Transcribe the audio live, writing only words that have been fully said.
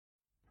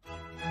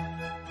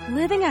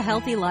Living a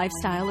healthy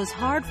lifestyle is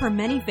hard for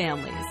many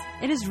families.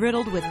 It is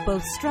riddled with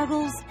both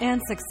struggles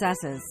and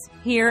successes.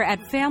 Here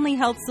at Family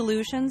Health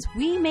Solutions,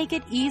 we make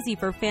it easy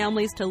for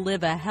families to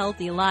live a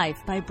healthy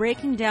life by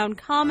breaking down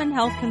common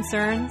health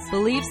concerns,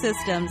 belief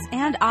systems,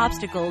 and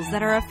obstacles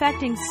that are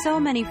affecting so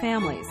many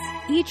families.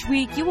 Each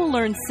week, you will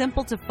learn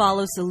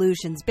simple-to-follow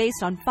solutions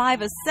based on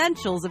 5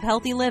 essentials of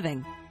healthy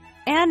living.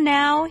 And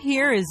now,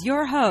 here is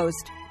your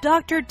host,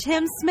 Dr.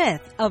 Tim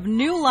Smith of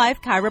New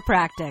Life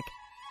Chiropractic.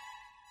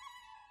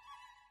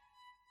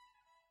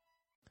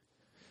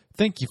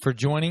 Thank you for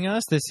joining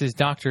us. This is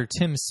Dr.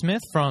 Tim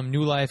Smith from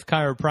New Life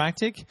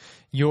Chiropractic,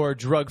 your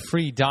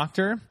drug-free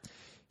doctor.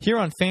 Here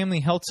on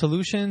Family Health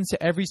Solutions,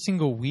 every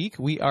single week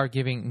we are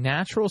giving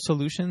natural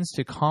solutions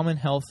to common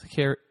health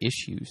care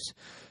issues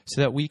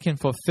so that we can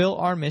fulfill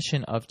our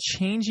mission of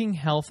changing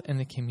health in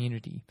the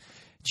community,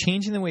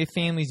 changing the way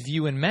families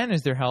view and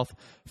manage their health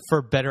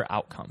for better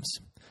outcomes.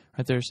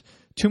 Right? There's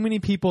too many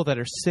people that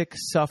are sick,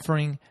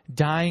 suffering,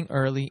 dying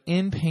early,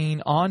 in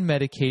pain, on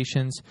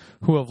medications,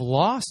 who have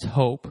lost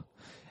hope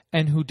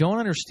and who don't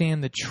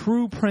understand the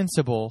true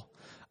principle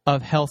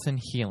of health and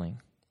healing.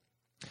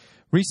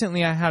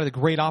 Recently, I had a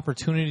great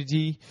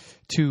opportunity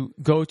to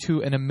go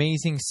to an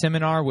amazing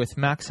seminar with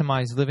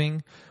Maximize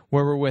Living,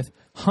 where we're with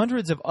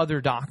hundreds of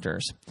other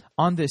doctors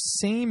on this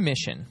same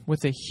mission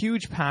with a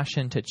huge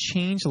passion to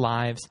change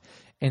lives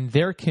in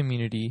their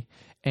community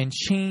and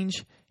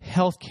change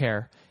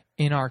healthcare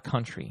in our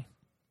country.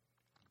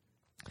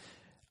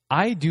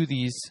 I do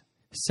these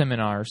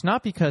seminars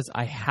not because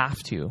I have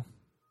to,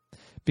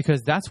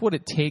 because that's what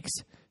it takes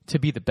to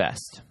be the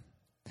best.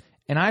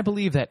 And I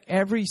believe that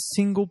every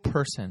single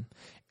person,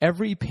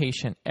 every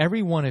patient,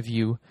 every one of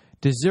you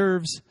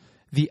deserves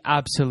the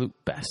absolute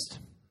best.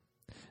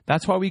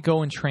 That's why we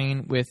go and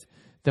train with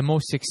the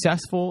most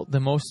successful, the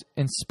most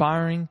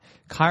inspiring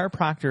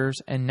chiropractors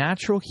and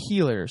natural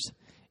healers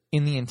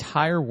in the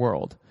entire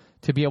world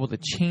to be able to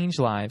change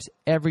lives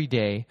every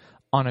day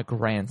on a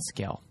grand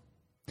scale.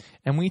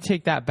 And we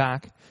take that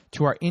back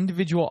to our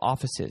individual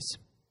offices,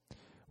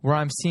 where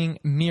I'm seeing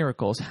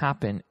miracles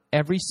happen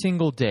every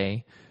single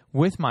day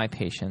with my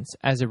patients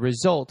as a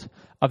result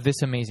of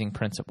this amazing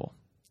principle.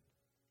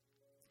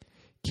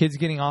 Kids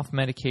getting off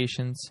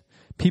medications,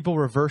 people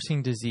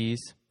reversing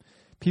disease,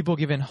 people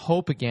given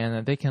hope again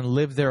that they can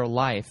live their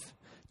life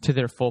to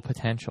their full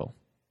potential.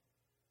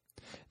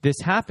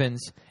 This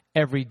happens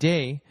every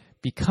day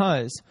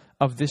because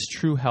of this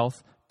true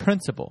health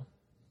principle.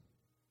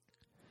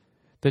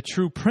 The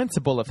true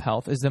principle of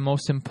health is the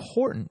most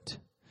important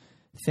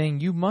thing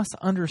you must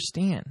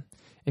understand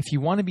if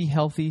you want to be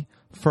healthy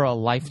for a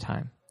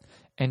lifetime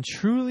and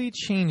truly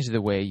change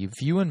the way you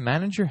view and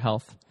manage your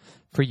health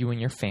for you and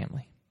your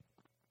family.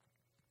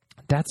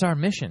 That's our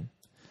mission.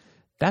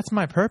 That's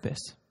my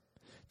purpose,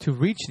 to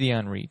reach the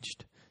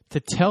unreached, to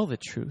tell the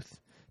truth,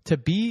 to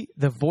be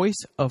the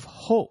voice of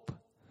hope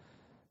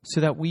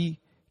so that we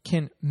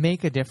can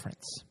make a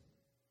difference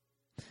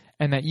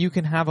and that you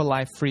can have a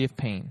life free of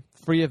pain,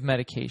 free of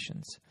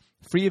medications,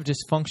 free of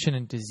dysfunction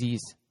and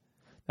disease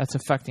that's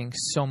affecting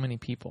so many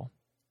people.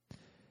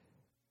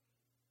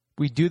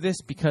 We do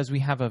this because we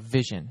have a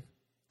vision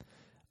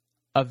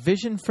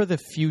for the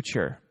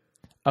future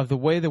of the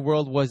way the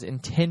world was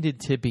intended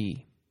to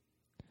be.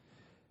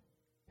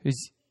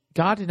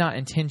 God did not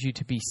intend you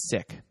to be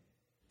sick,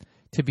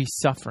 to be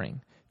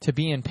suffering, to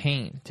be in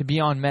pain, to be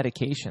on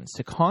medications,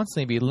 to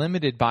constantly be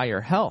limited by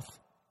your health.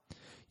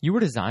 You were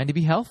designed to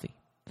be healthy,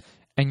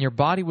 and your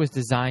body was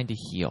designed to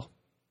heal.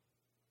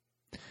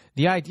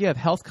 The idea of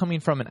health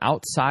coming from an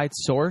outside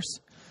source,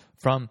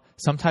 from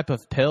some type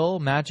of pill,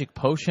 magic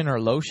potion,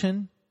 or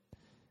lotion,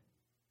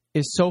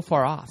 is so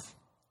far off.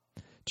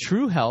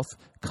 True health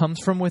comes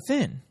from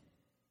within.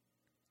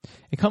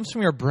 It comes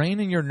from your brain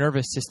and your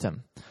nervous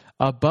system,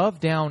 above,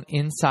 down,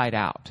 inside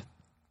out.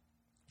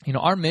 You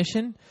know, our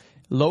mission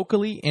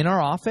locally in our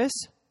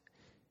office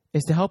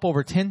is to help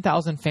over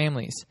 10,000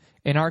 families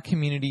in our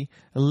community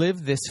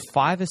live this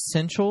 5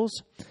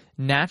 essentials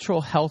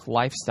natural health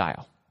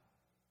lifestyle.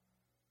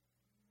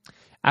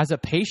 As a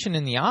patient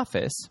in the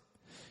office,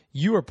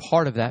 you are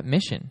part of that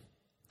mission.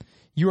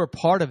 You are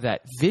part of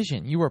that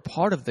vision. You are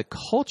part of the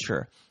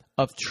culture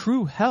of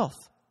true health.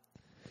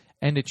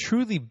 And to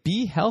truly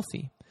be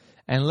healthy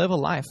and live a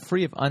life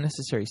free of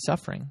unnecessary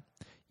suffering,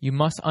 you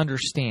must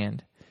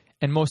understand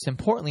and most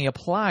importantly,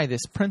 apply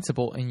this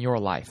principle in your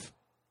life.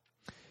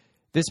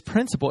 This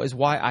principle is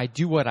why I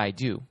do what I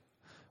do,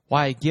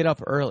 why I get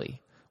up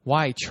early,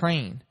 why I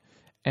train,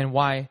 and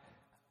why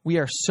we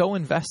are so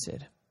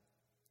invested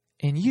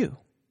in you.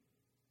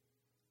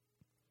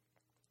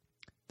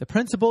 The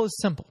principle is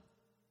simple.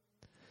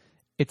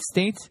 It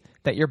states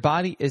that your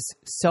body is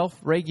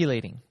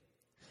self-regulating,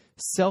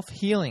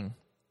 self-healing,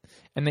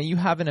 and that you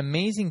have an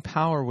amazing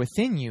power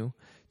within you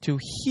to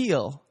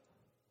heal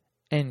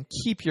and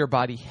keep your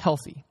body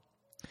healthy.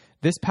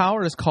 This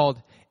power is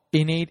called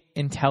innate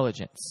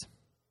intelligence.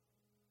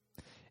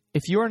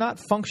 If you are not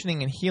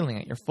functioning and healing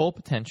at your full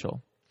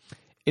potential,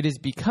 it is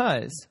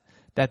because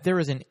that there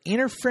is an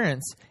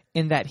interference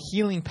in that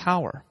healing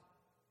power.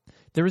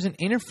 There is an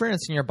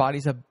interference in your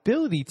body's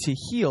ability to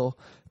heal,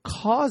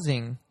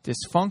 causing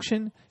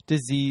dysfunction,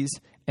 disease,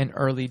 and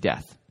early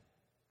death.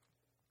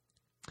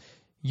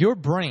 Your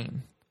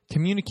brain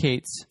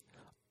communicates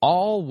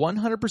all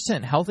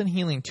 100% health and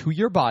healing to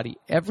your body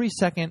every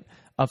second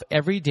of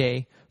every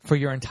day for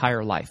your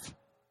entire life.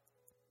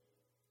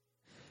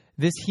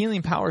 This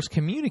healing power is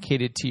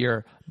communicated to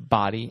your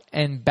body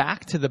and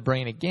back to the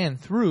brain again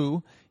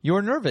through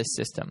your nervous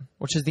system,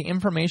 which is the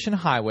information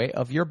highway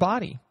of your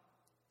body.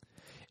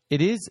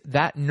 It is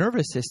that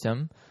nervous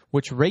system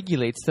which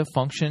regulates the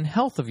function and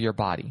health of your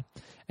body,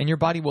 and your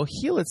body will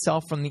heal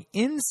itself from the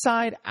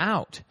inside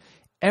out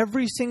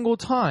every single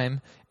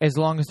time as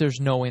long as there's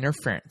no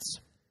interference.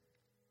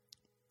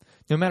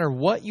 No matter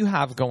what you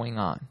have going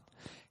on,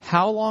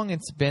 how long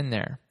it's been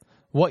there,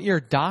 what your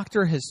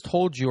doctor has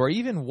told you, or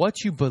even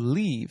what you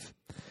believe,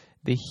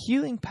 the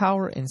healing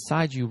power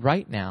inside you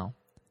right now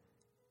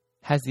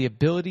has the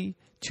ability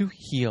to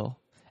heal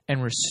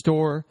and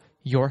restore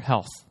your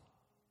health.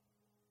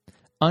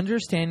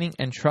 Understanding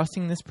and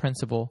trusting this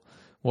principle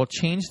will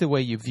change the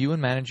way you view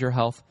and manage your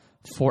health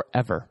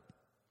forever.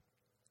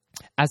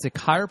 As a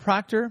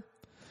chiropractor,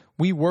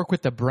 we work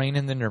with the brain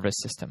and the nervous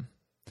system.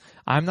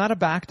 I'm not a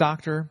back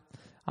doctor.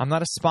 I'm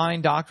not a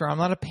spine doctor. I'm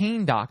not a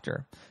pain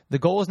doctor. The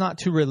goal is not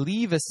to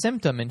relieve a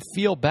symptom and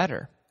feel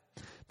better.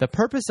 The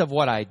purpose of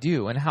what I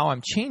do and how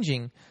I'm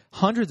changing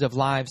hundreds of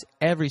lives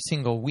every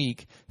single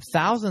week,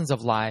 thousands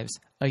of lives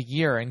a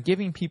year, and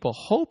giving people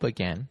hope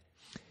again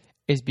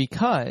is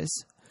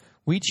because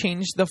we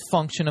change the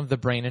function of the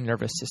brain and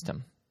nervous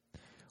system.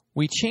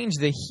 We change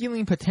the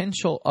healing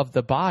potential of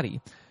the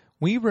body.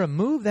 We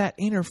remove that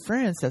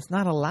interference that's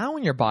not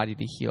allowing your body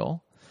to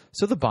heal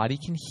so the body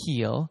can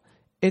heal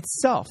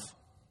itself.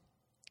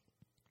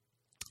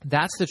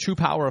 That's the true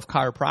power of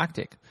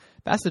chiropractic.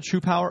 That's the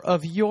true power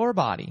of your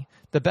body.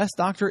 The best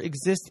doctor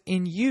exists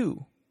in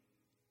you.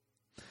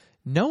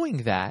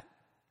 Knowing that,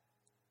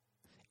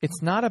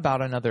 it's not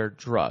about another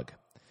drug.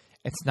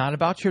 It's not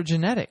about your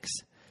genetics.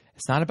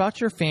 It's not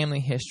about your family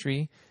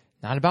history,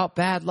 not about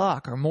bad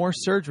luck or more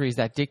surgeries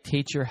that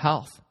dictate your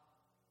health.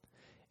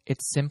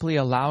 It's simply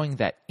allowing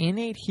that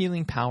innate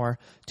healing power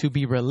to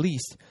be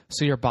released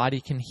so your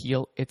body can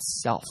heal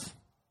itself.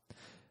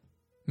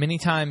 Many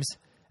times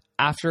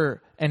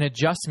after an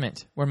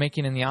adjustment we're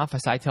making in the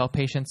office, I tell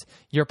patients,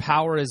 your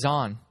power is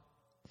on.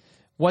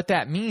 What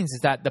that means is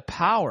that the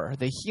power,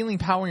 the healing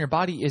power in your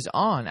body is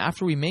on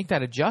after we make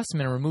that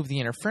adjustment and remove the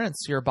interference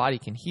so your body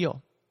can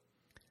heal.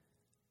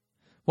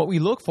 What we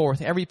look for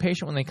with every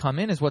patient when they come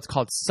in is what's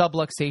called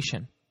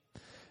subluxation.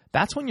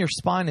 That's when your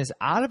spine is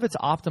out of its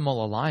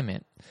optimal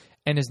alignment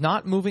and is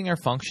not moving or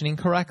functioning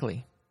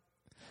correctly.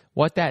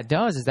 What that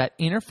does is that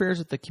interferes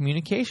with the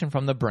communication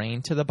from the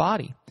brain to the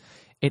body.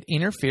 It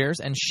interferes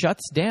and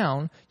shuts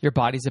down your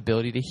body's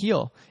ability to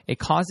heal. It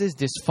causes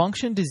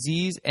dysfunction,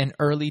 disease, and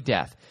early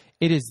death.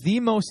 It is the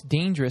most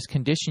dangerous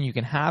condition you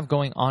can have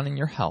going on in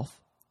your health.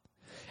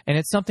 And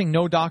it's something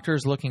no doctor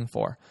is looking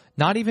for,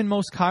 not even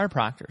most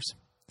chiropractors.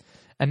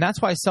 And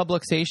that's why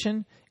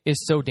subluxation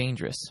is so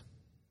dangerous.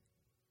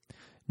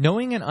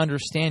 Knowing and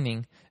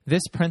understanding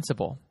this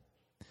principle,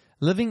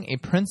 living a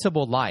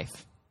principled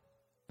life,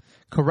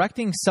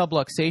 correcting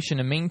subluxation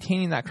and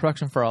maintaining that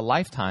correction for a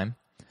lifetime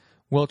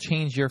will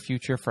change your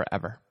future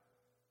forever.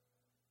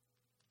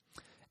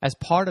 As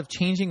part of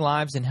changing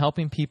lives and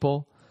helping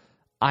people,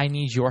 I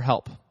need your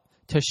help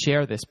to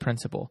share this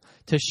principle,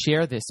 to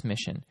share this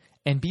mission,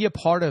 and be a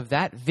part of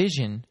that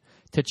vision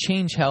to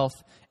change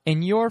health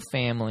in your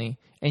family,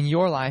 in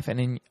your life, and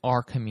in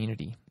our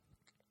community.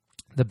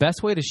 The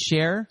best way to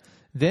share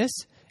this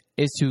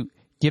is to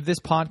give this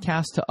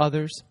podcast to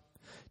others,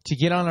 to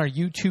get on our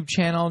YouTube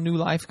channel, New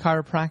Life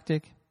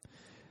Chiropractic,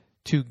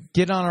 to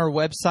get on our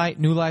website,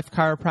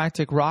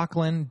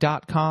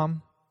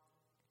 newlifechiropracticrocklin.com,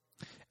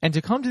 and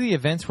to come to the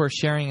events we're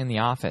sharing in the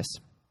office.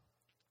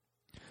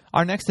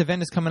 Our next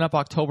event is coming up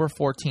October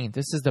 14th.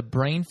 This is the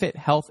Brain Fit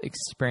Health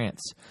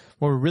Experience,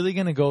 where we're really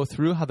going to go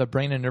through how the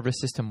brain and nervous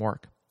system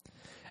work.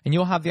 And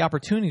you'll have the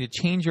opportunity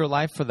to change your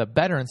life for the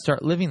better and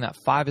start living that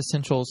 5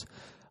 Essentials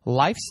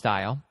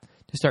lifestyle,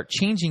 to start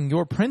changing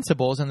your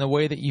principles and the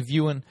way that you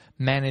view and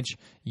manage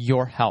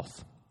your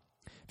health.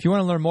 If you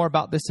want to learn more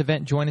about this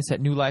event, join us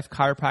at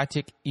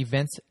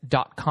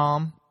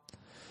newlifechiropracticevents.com.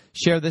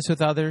 Share this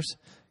with others.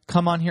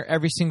 Come on here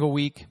every single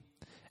week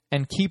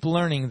and keep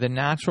learning the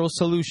natural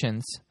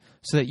solutions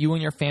so that you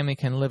and your family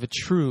can live a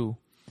true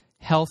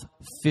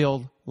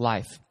health-filled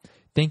life.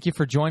 Thank you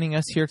for joining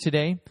us here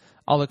today.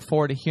 I'll look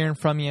forward to hearing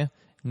from you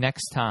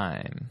next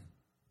time.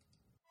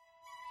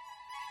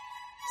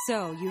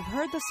 So, you've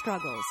heard the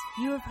struggles,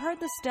 you have heard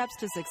the steps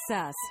to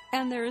success,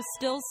 and there is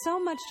still so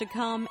much to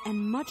come and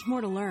much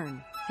more to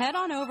learn. Head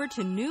on over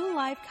to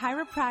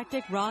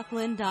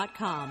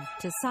newlifechiropracticrocklin.com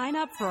to sign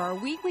up for our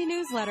weekly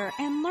newsletter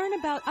and learn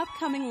about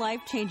upcoming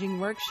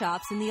life-changing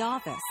workshops in the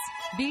office.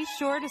 Be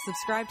sure to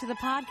subscribe to the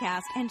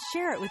podcast and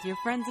share it with your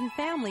friends and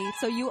family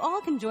so you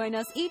all can join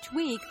us each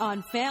week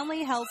on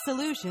Family Health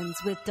Solutions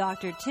with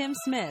Dr. Tim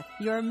Smith,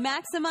 your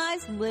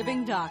maximized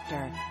living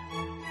doctor.